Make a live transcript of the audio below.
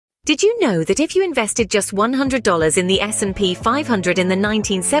Did you know that if you invested just $100 in the S&P 500 in the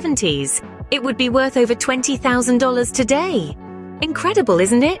 1970s, it would be worth over $20,000 today? Incredible,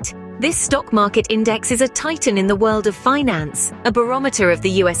 isn't it? This stock market index is a titan in the world of finance, a barometer of the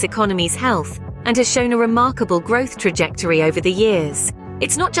US economy's health, and has shown a remarkable growth trajectory over the years.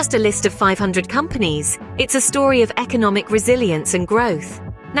 It's not just a list of 500 companies, it's a story of economic resilience and growth.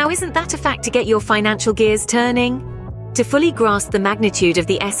 Now, isn't that a fact to get your financial gears turning? To fully grasp the magnitude of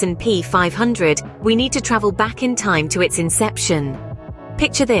the S&P 500, we need to travel back in time to its inception.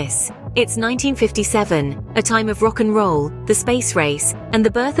 Picture this. It's 1957, a time of rock and roll, the space race, and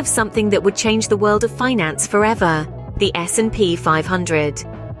the birth of something that would change the world of finance forever, the S&P 500.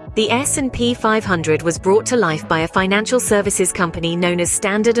 The S&P 500 was brought to life by a financial services company known as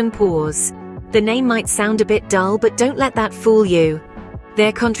Standard & Poor's. The name might sound a bit dull, but don't let that fool you.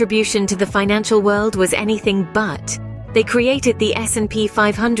 Their contribution to the financial world was anything but. They created the S&P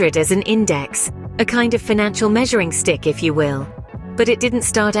 500 as an index, a kind of financial measuring stick, if you will. But it didn't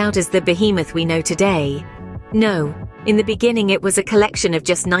start out as the behemoth we know today. No, in the beginning it was a collection of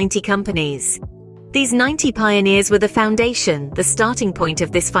just 90 companies. These 90 pioneers were the foundation, the starting point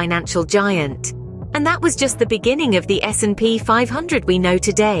of this financial giant. And that was just the beginning of the S&P 500 we know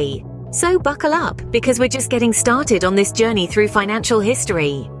today. So buckle up, because we're just getting started on this journey through financial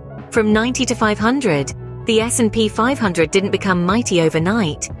history. From 90 to 500, the S&P 500 didn't become mighty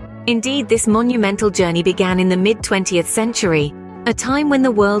overnight. Indeed, this monumental journey began in the mid-20th century, a time when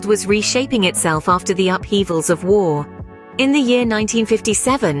the world was reshaping itself after the upheavals of war. In the year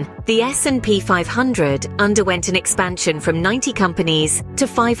 1957, the S&P 500 underwent an expansion from 90 companies to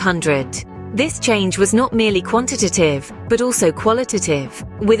 500. This change was not merely quantitative, but also qualitative.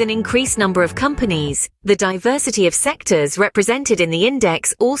 With an increased number of companies, the diversity of sectors represented in the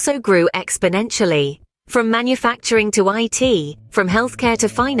index also grew exponentially. From manufacturing to IT, from healthcare to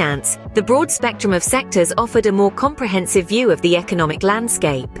finance, the broad spectrum of sectors offered a more comprehensive view of the economic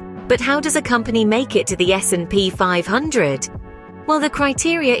landscape. But how does a company make it to the S&P 500? Well, the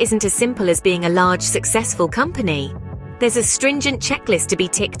criteria isn't as simple as being a large, successful company. There's a stringent checklist to be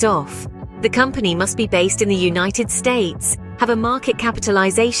ticked off. The company must be based in the United States, have a market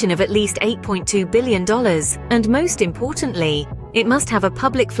capitalization of at least $8.2 billion, and most importantly, it must have a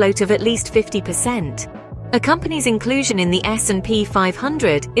public float of at least 50%. A company's inclusion in the S&P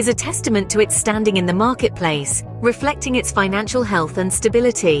 500 is a testament to its standing in the marketplace, reflecting its financial health and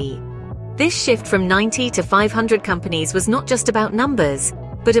stability. This shift from 90 to 500 companies was not just about numbers,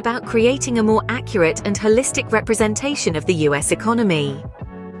 but about creating a more accurate and holistic representation of the US economy.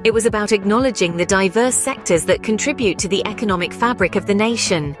 It was about acknowledging the diverse sectors that contribute to the economic fabric of the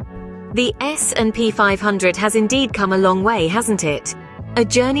nation. The S&P 500 has indeed come a long way, hasn't it? A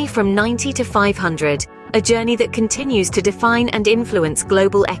journey from 90 to 500, a journey that continues to define and influence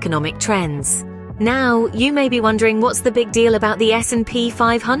global economic trends. Now, you may be wondering, what's the big deal about the S&P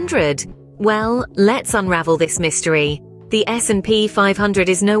 500? Well, let's unravel this mystery. The S&P 500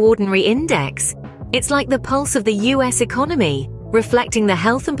 is no ordinary index. It's like the pulse of the US economy, reflecting the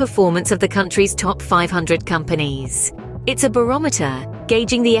health and performance of the country's top 500 companies. It's a barometer,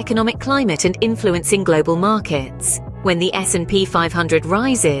 gauging the economic climate and influencing global markets. When the S&P 500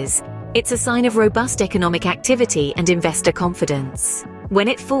 rises, it's a sign of robust economic activity and investor confidence. When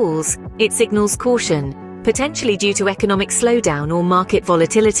it falls, it signals caution, potentially due to economic slowdown or market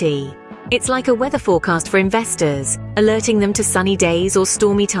volatility. It's like a weather forecast for investors, alerting them to sunny days or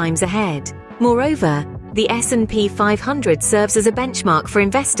stormy times ahead. Moreover, the S&P 500 serves as a benchmark for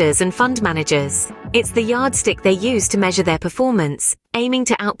investors and fund managers. It's the yardstick they use to measure their performance, aiming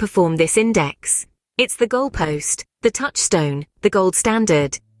to outperform this index. It's the goalpost, the touchstone, the gold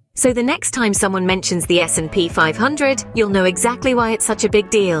standard. So the next time someone mentions the S&P 500, you'll know exactly why it's such a big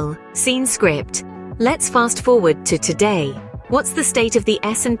deal. Scene script. Let's fast forward to today. What's the state of the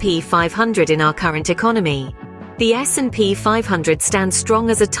S&P 500 in our current economy? The S&P 500 stands strong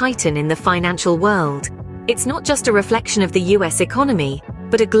as a titan in the financial world. It's not just a reflection of the US economy,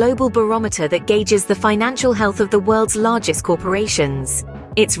 but a global barometer that gauges the financial health of the world's largest corporations.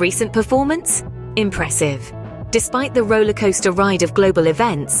 Its recent performance? Impressive. Despite the rollercoaster ride of global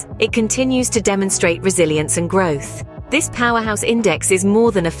events, it continues to demonstrate resilience and growth. This powerhouse index is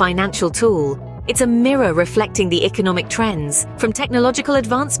more than a financial tool. It's a mirror reflecting the economic trends, from technological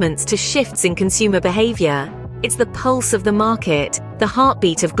advancements to shifts in consumer behavior. It's the pulse of the market, the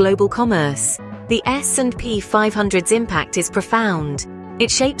heartbeat of global commerce. The S&P 500's impact is profound. It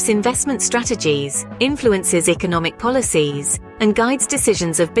shapes investment strategies, influences economic policies, and guides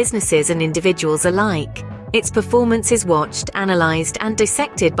decisions of businesses and individuals alike. Its performance is watched, analyzed, and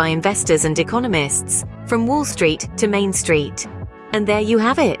dissected by investors and economists, from Wall Street to Main Street. And there you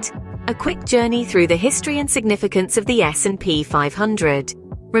have it. A quick journey through the history and significance of the S&P 500.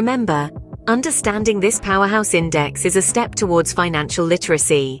 Remember, understanding this powerhouse index is a step towards financial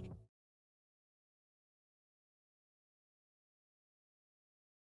literacy.